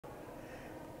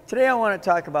Today I want to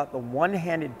talk about the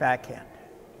one-handed backhand.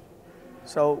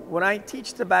 So when I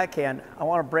teach the backhand, I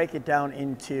want to break it down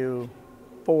into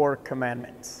 4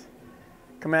 commandments.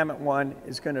 Commandment 1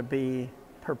 is going to be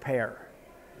prepare.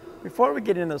 Before we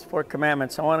get into those 4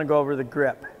 commandments, I want to go over the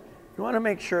grip. You want to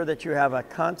make sure that you have a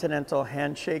continental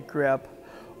handshake grip,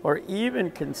 or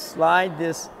even can slide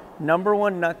this number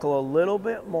 1 knuckle a little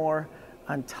bit more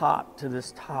on top to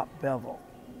this top bevel.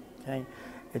 Okay,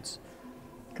 it's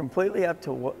completely up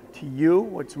to you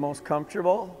what's most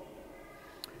comfortable.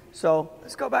 So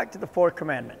let's go back to the 4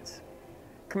 commandments.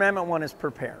 Commandment 1 is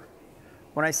prepare.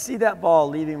 When I see that ball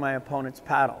leaving my opponent's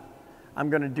paddle, I'm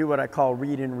going to do what I call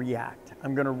read and react.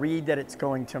 I'm going to read that it's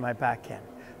going to my backhand.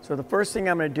 So the first thing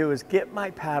I'm going to do is get my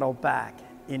paddle back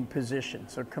in position.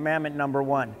 So commandment number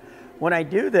 1. When I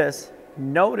do this,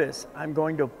 notice I'm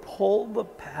going to pull the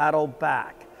paddle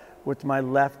back with my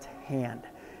left hand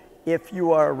if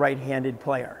you are a right-handed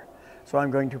player. So I'm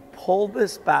going to pull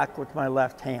this back with my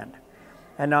left hand.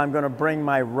 And now I'm going to bring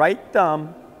my right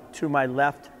thumb to my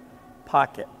left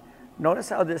pocket. Notice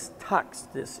how this tucks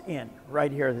this in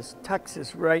right here. This tucks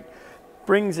this right,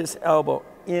 brings this elbow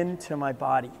into my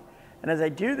body. And as I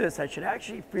do this, I should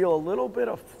actually feel a little bit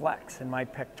of flex in my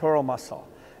pectoral muscle.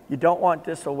 You don't want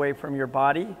this away from your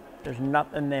body. There's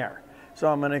nothing there. So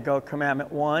I'm going to go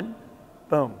commandment 1,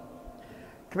 boom.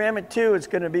 Commandment 2 is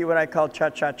going to be what I call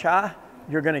cha-cha-cha.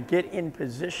 You're going to get in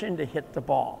position to hit the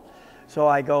ball. So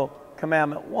I go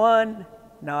commandment 1,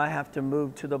 now I have to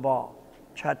move to the ball,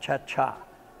 cha-cha-cha.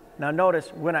 Now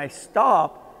notice when I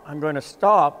stop, I'm going to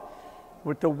stop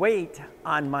with the weight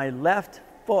on my left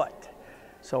foot.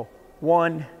 So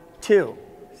 1, 2.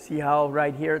 See how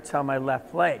right here it's on my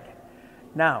left leg.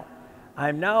 Now,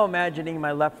 I'm now imagining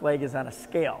my left leg is on a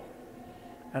scale.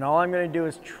 And all I'm going to do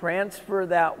is transfer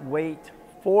that weight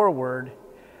forward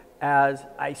as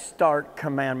I start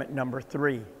commandment number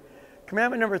 3.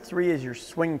 Commandment number 3 is your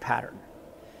swing pattern.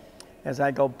 As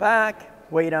I go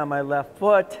back, weight on my left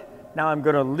foot, now I'm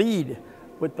going to lead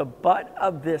with the butt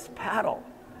of this paddle.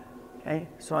 Okay,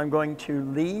 so I'm going to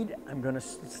lead, I'm going to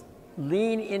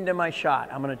lean into my shot.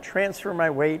 I'm going to transfer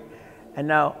my weight, and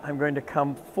now I'm going to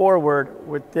come forward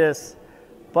with this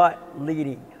butt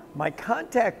leading. My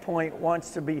contact point wants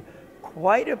to be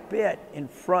quite a bit in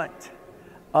front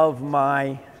of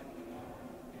my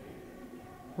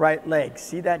right leg.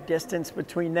 See that distance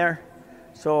between there?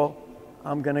 So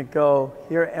I'm going to go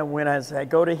here, and as I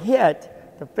go to hit,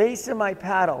 the face of my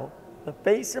paddle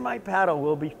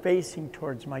will be facing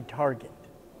towards my target.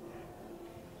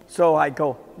 So I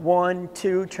go 1,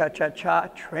 2, cha-cha-cha,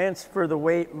 transfer the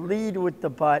weight, lead with the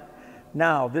butt.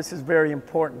 Now, this is very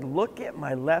important. Look at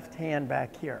my left hand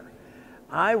back here.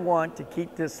 I want to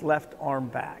keep this left arm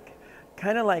back,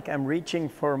 kind of like I'm reaching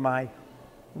for my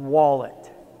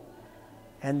wallet.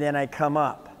 And then I come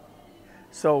up.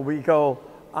 So we go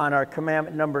on our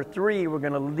commandment number 3, we're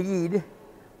going to lead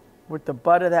with the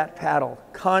butt of that paddle,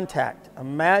 contact.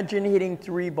 Imagine hitting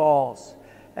 3 balls.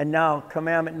 And now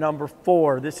commandment number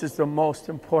 4, this is the most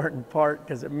important part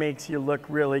because it makes you look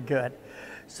really good.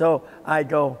 So I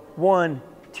go 1,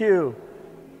 2,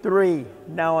 3.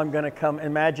 Now I'm going to come,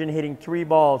 imagine hitting 3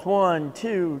 balls. 1,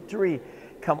 2, 3.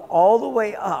 Come all the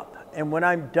way up. And when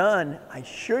I'm done, I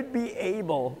should be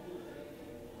able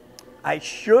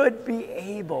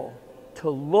to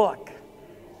look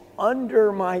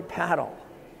under my paddle.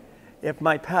 If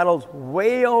my paddle's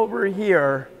way over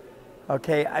here,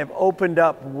 okay, I've opened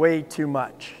up way too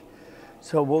much.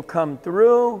 So we'll come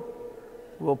through,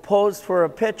 we'll pose for a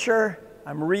picture.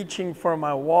 I'm reaching for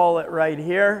my wallet right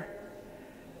here.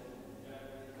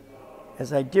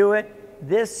 As I do it,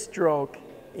 this stroke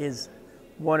is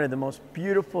one of the most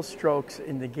beautiful strokes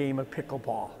in the game of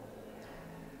pickleball.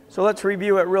 So let's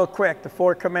review it real quick, the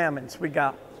 4 commandments. We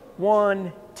got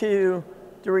 1, 2,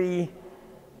 3,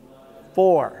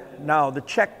 4. Now the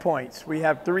checkpoints, we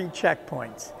have 3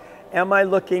 checkpoints. Am I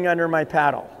looking under my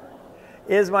paddle?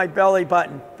 Is my belly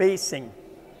button facing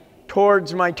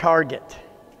towards my target?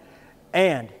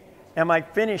 And am I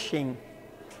finishing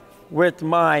with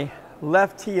my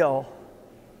left heel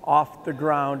off the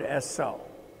ground as so?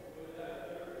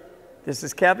 This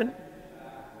is Kevin.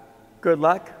 Good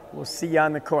luck. We'll see you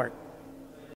on the court.